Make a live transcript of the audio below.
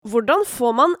Hvordan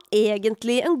får man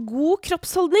egentlig en god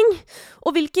kroppsholdning?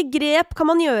 Og hvilke grep kan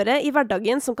man gjøre i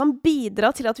hverdagen som kan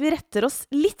bidra til at vi retter oss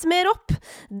litt mer opp?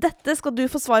 Dette skal du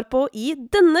få svar på i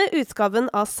denne utgaven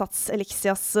av Sats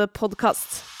Elixias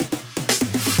podcast.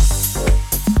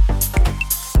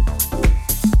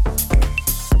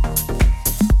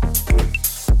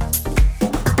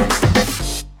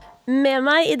 Med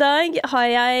meg i dag har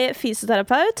jeg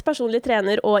fysioterapeut, personlig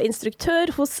trener og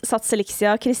instruktør hos Sats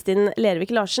Elixia, Kristin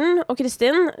Lervik Larsen. Og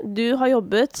Kristin, du har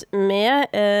jobbet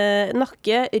med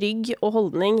nakke, rygg og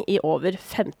holdning i over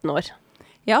 15 år.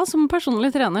 Ja, som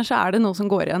personlig trener så er det noe som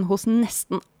går igjen hos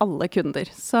nesten alle kunder.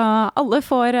 Så alle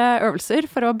får øvelser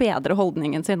for å bedre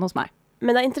holdningen sin hos meg.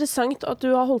 Men det er interessant at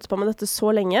du har holdt på med dette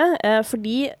så lenge,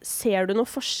 fordi ser du noe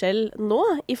forskjell nå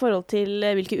i forhold til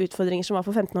hvilke utfordringer som var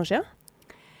for 15 år siden?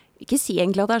 Ikke si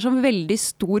egentlig at det er så veldig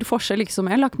stor forskjell, ikke som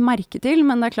jeg har lagt merke til,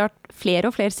 men det er klart flere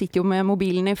og flere sitter jo med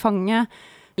mobilen i fanget,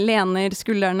 lener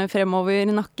skuldrene fremover,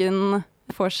 nakken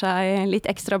får seg litt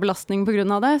ekstra belastning på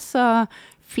grunn av det, så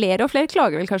flere og flere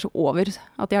klager vel kanskje over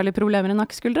at de har litt problemer i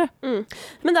nakkeskuldre. Men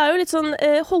det er jo litt sånn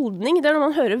holdning, det er noe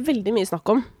man hører veldig mye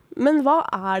snakk om. Men hva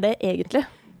er det egentlig?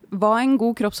 Hva en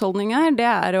god kroppsholdning er,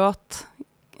 det er jo at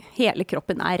hele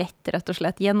kroppen er rett og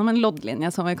slett, gjennom en loddlinje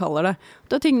som vi kaller det.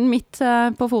 Du har tyngden midt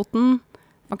på foten,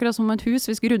 akkurat som et hus.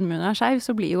 Hvis grunnmuren er skeiv,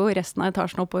 så blir jo resten av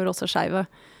etasjen oppover også skeive.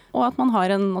 Og at man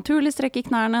har en naturlig strekk i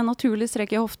knærne, naturlig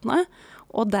strekk i hoftene,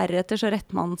 og deretter så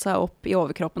retter man seg opp i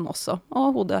overkroppen også,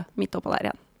 og hodet midt oppå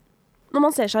der igjen. Når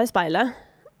man ser seg i speilet,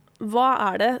 hva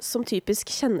er det som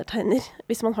typisk kjennetegner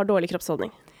hvis man har dårlig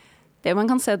kroppsholdning? Det man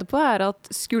kan se det på er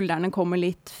at skuldrene kommer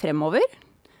litt fremover.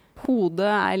 Hodet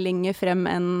er lenger frem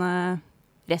enn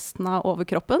resten av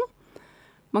overkroppen.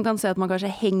 Man kan se at man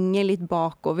kanskje henger litt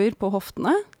bakover på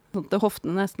hoftene, sånn at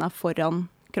hoftene nesten er foran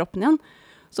kroppen igjen.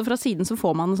 Så fra siden så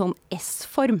får man en sånn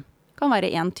S-form. Kan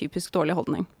være en typisk dårlig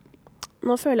holdning.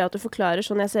 Nå føler jeg at du forklarer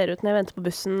sånn jeg ser ut når jeg venter på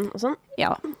bussen og sånn.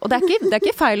 Ja, og det er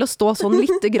ikke feil å stå sånn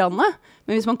litt grann,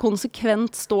 men hvis man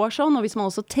konsekvent står sånn, og hvis man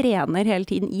også trener hele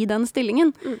tiden i den stillingen,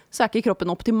 så er ikke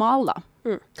kroppen optimal da.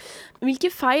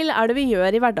 Hvilke feil er det vi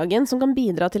gjør i hverdagen som kan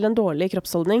bidra til en dårlig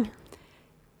kroppsholdning?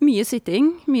 Mye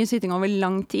sitting over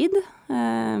lang tid.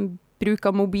 Bruk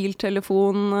av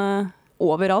mobiltelefon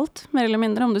overalt, mer eller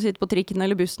mindre, om du sitter på trikken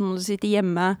eller bussen, om du sitter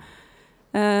hjemme.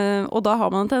 Og da har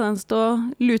man en tendens til å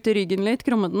lute ryggen litt,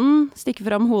 krumme den, stikke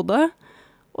frem hodet,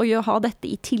 og ha dette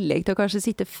i tillegg til å kanskje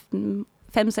sitte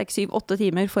 5, 6, 7, 8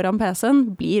 timer foran PC-en,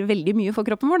 blir veldig mye for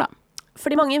kroppen vår da.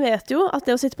 Fordi mange vet jo at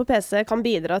det å sitte på PC kan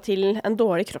bidra til en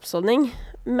dårlig kroppsholdning,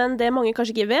 men det mange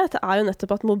kanskje ikke vet er jo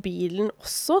nettopp at mobilen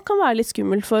også kan være litt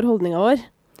skummel for holdningen vår.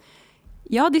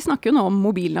 Ja, de snakker jo nå om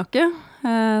mobilnakke,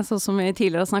 sånn som vi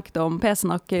tidligere har snakket om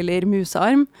PC-nakke eller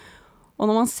musearm, og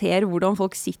når man ser hvordan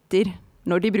folk sitter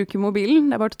når de bruker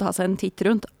mobilen, det er bare å ta seg en titt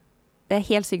rundt. Jeg er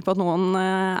helt sikker på at noen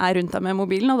er rundt deg med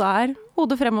mobilen, og da er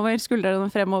hodet fremover,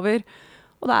 skuldrene fremover,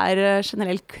 og det er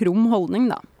generelt krum holdning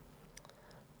da.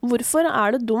 Hvorfor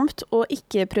er det dumt å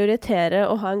ikke prioritere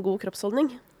å ha en god kroppsholdning?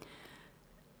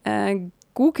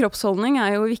 God kroppsholdning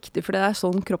er jo viktig, for det er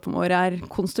sånn kroppen vår er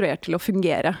konstruert til å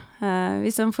fungere.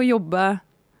 Hvis den får jobbe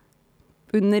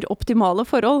under optimale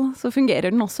forhold, så fungerer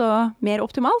den også mer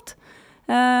optimalt.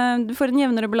 Du får en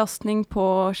jevnere belastning på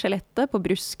skjelettet, på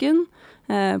brusken,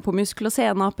 på muskel- og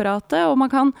seneapparatet, og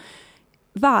man kan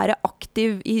være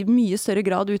aktiv i mye større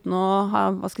grad uten å ha,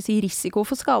 risiko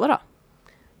for skader da.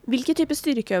 Hvilke typer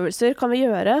styrkeøvelser kan vi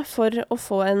gjøre for å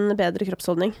få en bedre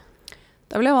kroppsholdning?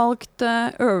 Da vil jeg valgt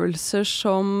øvelser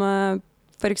som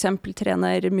for eksempel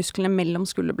trener musklene mellom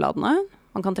skulderbladene.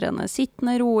 Man kan trene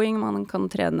sittende roing, man kan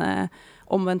trene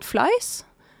omvendt flies.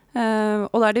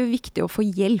 Og da er det viktig å få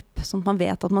hjelp, sånn at man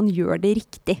vet at man gjør det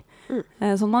riktig.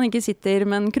 Sånn at man ikke sitter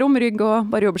med en krum rygg og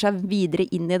bare jobber seg videre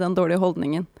inn i den dårlige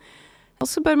holdningen. Og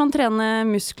så bør man trene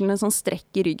musklene som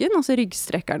strekk i ryggen, altså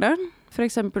ryggstrekkerne. For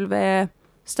eksempel ved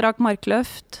strak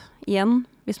markløft, igjen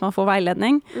hvis man får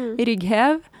veiledning,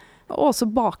 rygghev, og også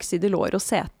bakside lår og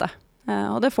sete.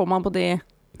 Og det får man på de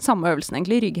samme øvelsene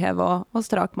egentlig, rygghev og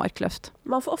strak markløft.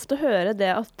 Man får ofte høre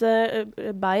det at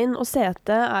bein og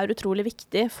sete er utrolig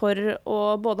viktig for å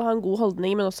både ha en god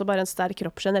holdning, men også bare en sterk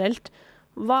kropp generelt.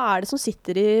 Hva er det som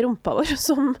sitter i rumpa vår,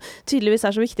 som tydeligvis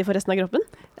er så viktig for resten av kroppen?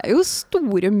 Det er jo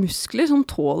store muskler som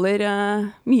tåler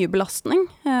mye belastning,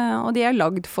 og de er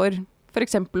lagd for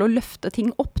eksempel å løfte ting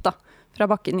opp da, fra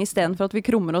bakken, i stedet for at vi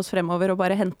krummer oss fremover og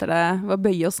bare henter det ved å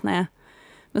bøye oss ned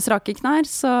med strake knær.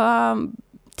 Så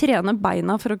trene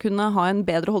beina for å kunne ha en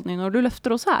bedre holdning når du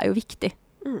løfter også er jo viktig.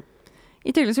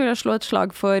 I tillegg så vil jeg slå et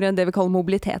slag for det vi kaller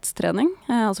mobilitetstrening,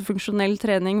 altså funksjonell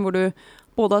trening hvor du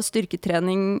både har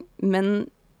styrketrening, men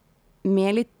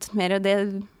med litt mer det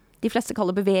de fleste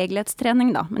kaller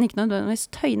bevegelighetstrening da, men ikke nødvendigvis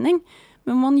tøyning.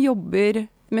 Men man jobber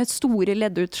med store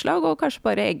leddutslag og kanskje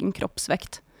bare egen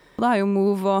kroppsvekt. Og da jo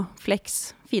move og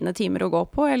flex fine timer å gå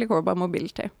på, eller core by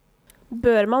mobility.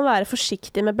 Bør man være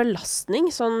forsiktig med belastning,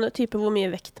 sånn type hvor mye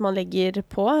vekt man legger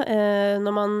på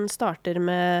når man starter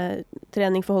med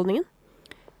trening for holdningen?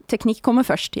 Teknikk kommer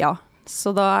først, ja.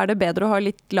 Så da det bedre å ha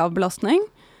litt lav belastning.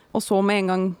 Og så med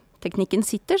en gang teknikken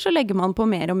sitter, så legger man på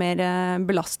mer og mer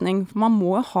belastning. For man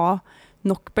må ha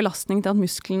nok belastning til at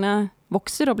musklene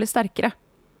vokser og blir sterkere.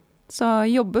 Så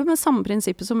jobbe med samme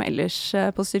prinsippet som ellers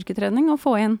på styrketrening, og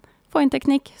få inn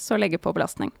teknikk, så legge på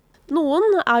belastning. Noen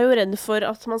jo redd for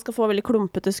at man skal få veldig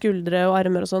klumpete skuldre og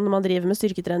armer og sånn når man driver med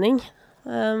styrketrening.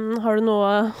 Har du noe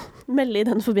å melde i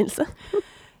den forbindelse?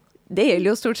 Det gjelder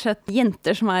jo stort sett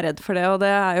jenter som redd for det, og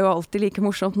det jo alltid like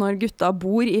morsomt når gutta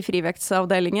bor i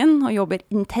frivektsavdelingen og jobber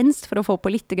intenst for å få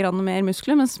på litt grann mer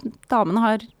muskler, mens damene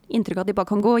har inntrykk av at de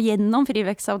bare kan gå gjennom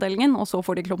frivektsavdelingen, og så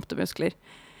får de klumpete muskler.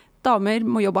 Damer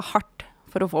må jobbe hardt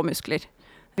for å få muskler.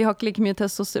 Vi har ikke like mye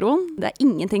testosteron, det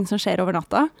ingenting som skjer over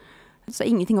natta, så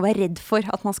ingenting å være redd for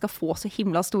at man skal få så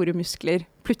himla store muskler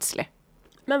plutselig.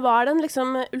 Men hva den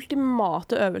liksom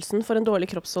ultimate øvelsen for en dårlig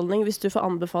kroppsholdning hvis du får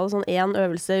anbefale sånn en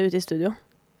øvelse ute i studio?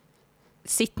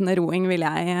 Sittende roing vil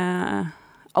jeg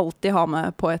alltid ha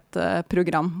med på et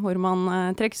program, hvor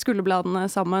man trekker skulderbladene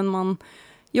sammen, man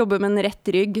jobber med en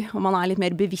rett rygg, og man litt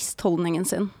mer bevisst holdningen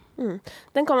sin.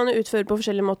 Den kan man jo utføre på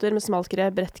forskjellige måter, med smalt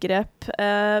grep, bredt grep.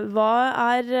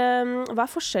 Hva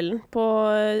forskjellen på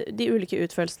de ulike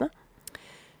utførelsene?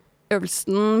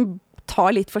 Øvelsen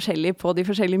tar litt forskjellig på de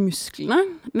forskjellige musklene.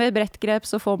 Med bredt grep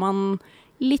så får man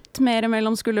litt mer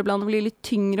mellom skulderbladene, blir litt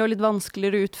tyngre og litt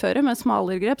vanskeligere å utføre. Med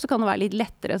smalere grep så kan det være litt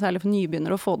lettere, særlig for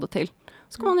nybegynnere, å få det til.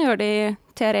 Så kan man gjøre det i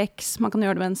TRX, man kan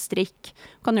gjøre det med en strikk,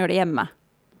 man kan gjøre det hjemme.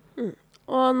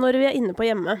 Og når vi inne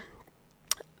på hjemme,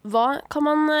 hva kan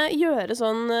man gjøre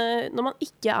sånn når man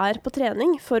ikke på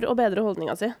trening for å bedre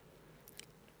holdninga si?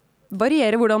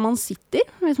 Varierer hvordan man sitter,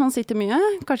 hvis man sitter mye.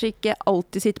 Kanskje ikke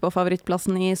alltid sitte på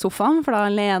favorittplassen i sofaen, for da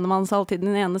lener man seg alltid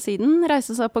den ene siden,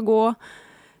 reiser seg opp og gå.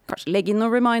 Kanskje legge inn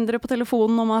noen remindere på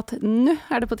telefonen om at nå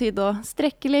det på tide å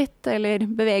strekke litt, eller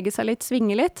bevege seg litt,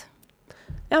 svinge litt.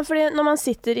 Ja, fordi når man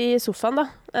sitter i sofaen da,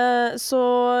 så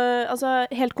altså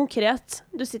helt konkret,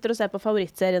 du sitter og ser på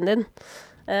favorittserien din,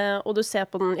 og du ser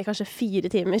på den i kanskje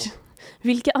 4 timer.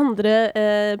 Hvilke andre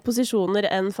posisjoner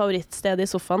enn favorittstedet i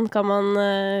sofaen kan man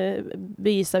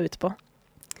begi seg ut på?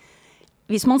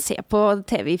 Hvis man ser på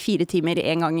TV i 4 timer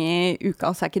en gang i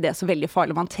uka, så ikke det så veldig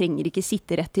farlig. Man trenger ikke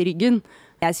sitte rett i ryggen.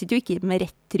 Jeg sitter jo ikke med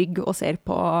rett rygg og ser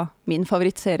på min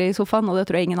favorittserie i sofaen, og det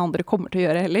tror jeg ingen andre kommer til å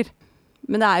gjøre heller.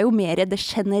 Men det jo mer det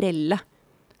generelle.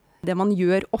 Det man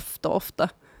gjør ofte.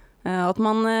 At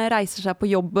man reiser seg på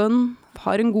jobben,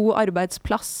 har en god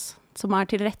arbeidsplass som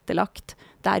tilrettelagt.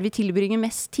 Der vi tilbringer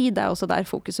mest tid, det også der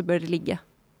fokuset bør ligge.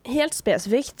 Helt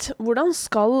spesifikt, hvordan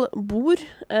skal bord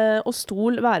og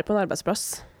stol være på en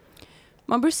arbeidsplass?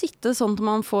 Man bør sitte sånn at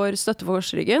man får støtte for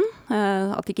korsryggen,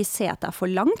 at ikke setet for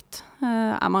langt.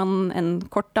 Man en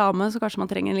kort dame, så kanskje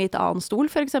man trenger en litt annen stol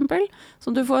for eksempel,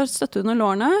 så du får støtte under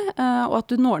lårene, og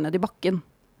at du når ned i bakken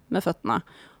med føttene.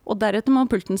 Og deretter må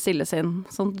pulten stilles inn,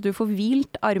 sånn at du får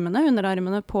hvilt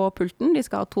underarmene på pulten. De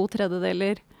skal ha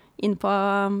 2/3 inn på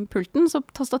pulten, så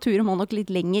tastaturet må nok litt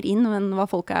lenger inn enn hva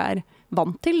folk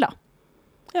vant til da.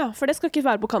 Ja, for det skal ikke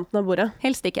være på kanten av bordet.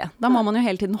 Helst ikke. Da må man jo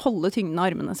hele tiden holde tyngden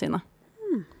av armene sine.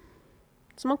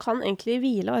 Så man kan egentlig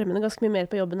hvile armene ganske mye mer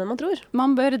på jobben enn man tror.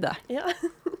 Man bør det. Ja,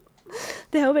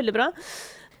 det jo veldig bra.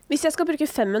 Hvis jeg skal bruke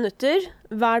 5 minutter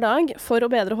hver dag for å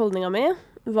bedre holdninga mi,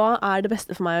 hva det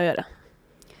beste for meg å gjøre?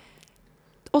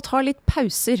 Å ta litt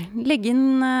pauser. Legg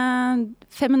inn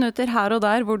 5 minutter her og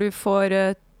der hvor du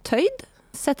får tøyd.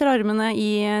 Setter armene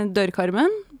i dørkarmen,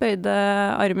 bøyde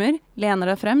armer, lener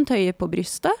deg frem, tøyer på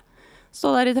brystet.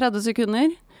 Stå der i 30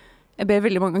 sekunder. Jeg ber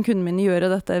veldig mange av kundene mine gjøre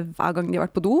dette hver gang de har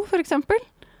vært på do, for eksempel.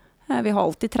 Vi har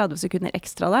alltid 30 sekunder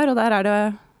ekstra der, og der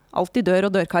det alltid dør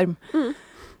og dørkarm.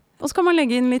 Og så kan man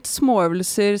legge inn litt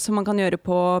småøvelser som man kan gjøre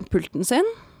på pulten sin.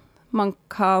 Man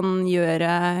kan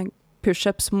gjøre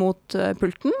push-ups mot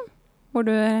pulten, hvor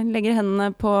du legger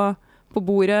hendene på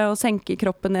bordet og senker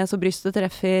kroppen ned så brystet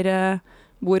treffer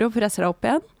bordet og presser deg opp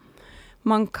igjen.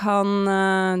 Man kan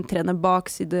trene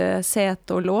bakside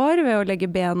sete og lår ved å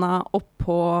legge bena opp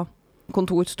på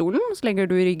kontorstolen, så legger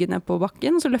du ryggen ned på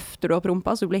bakken, så løfter du opp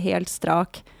rumpa så du blir helt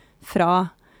strak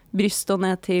fra brystet og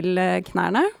ned til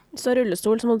knærne. Så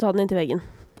rullestol, så må du ta den inn til veggen.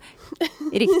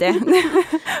 Riktig.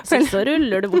 Så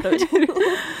ruller du bortover.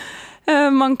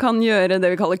 Man kan gjøre det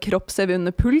vi kaller kroppshev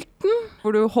under pulten,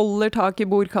 hvor du holder tak i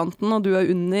bordkanten og du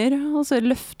under, og så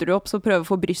løfter du opp så prøver å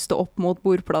få brystet opp mot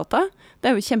bordplata.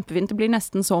 Det jo kjempefint, det blir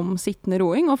nesten som sittende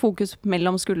roing og fokus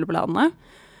mellom skulderbladene.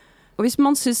 Og hvis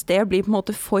man synes det blir på en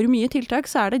måte for mye tiltak,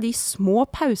 så det de små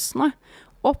pausene.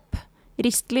 Opp,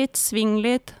 rist litt, sving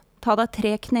litt, ta deg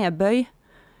 3 knebøy,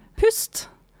 pust.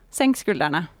 Senk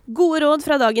skuldrene. Gode råd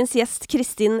fra dagens gjest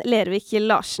Kristin Lervik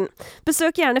Larsen.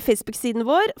 Besøk gjerne Facebook-siden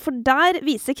vår, for der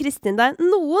viser Kristin deg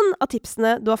noen av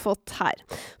tipsene du har fått her.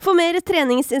 For mer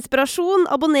treningsinspirasjon,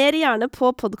 abonner gjerne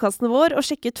på podcasten vår og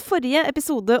sjekk ut forrige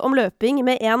episode om løping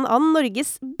med en av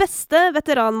Norges beste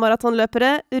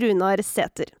veteranmaratonløpere, Runar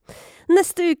Sæther.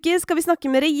 Neste uke skal vi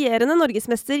snakke med regjerende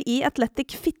norgesmester i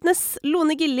Athletic Fitness,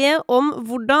 Lone Gilje, om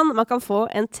hvordan man kan få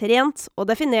en trent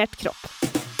og definert kropp.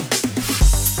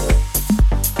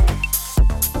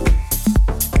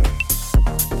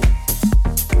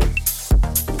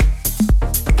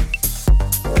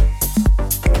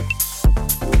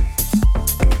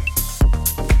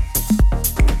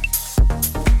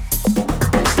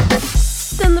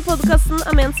 Podcasten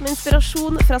ment som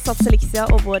inspirasjon fra Sats Elixia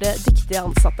og våre dyktige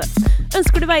ansatte.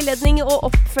 Ønsker du veiledning og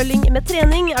oppfølging med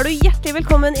trening, du hjertelig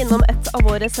velkommen innom et av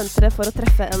våre sentre for å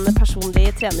treffe en personlig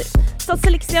trener. Sats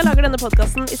Elixia lager denne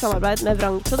podcasten i samarbeid med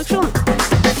Vrang Produksjon.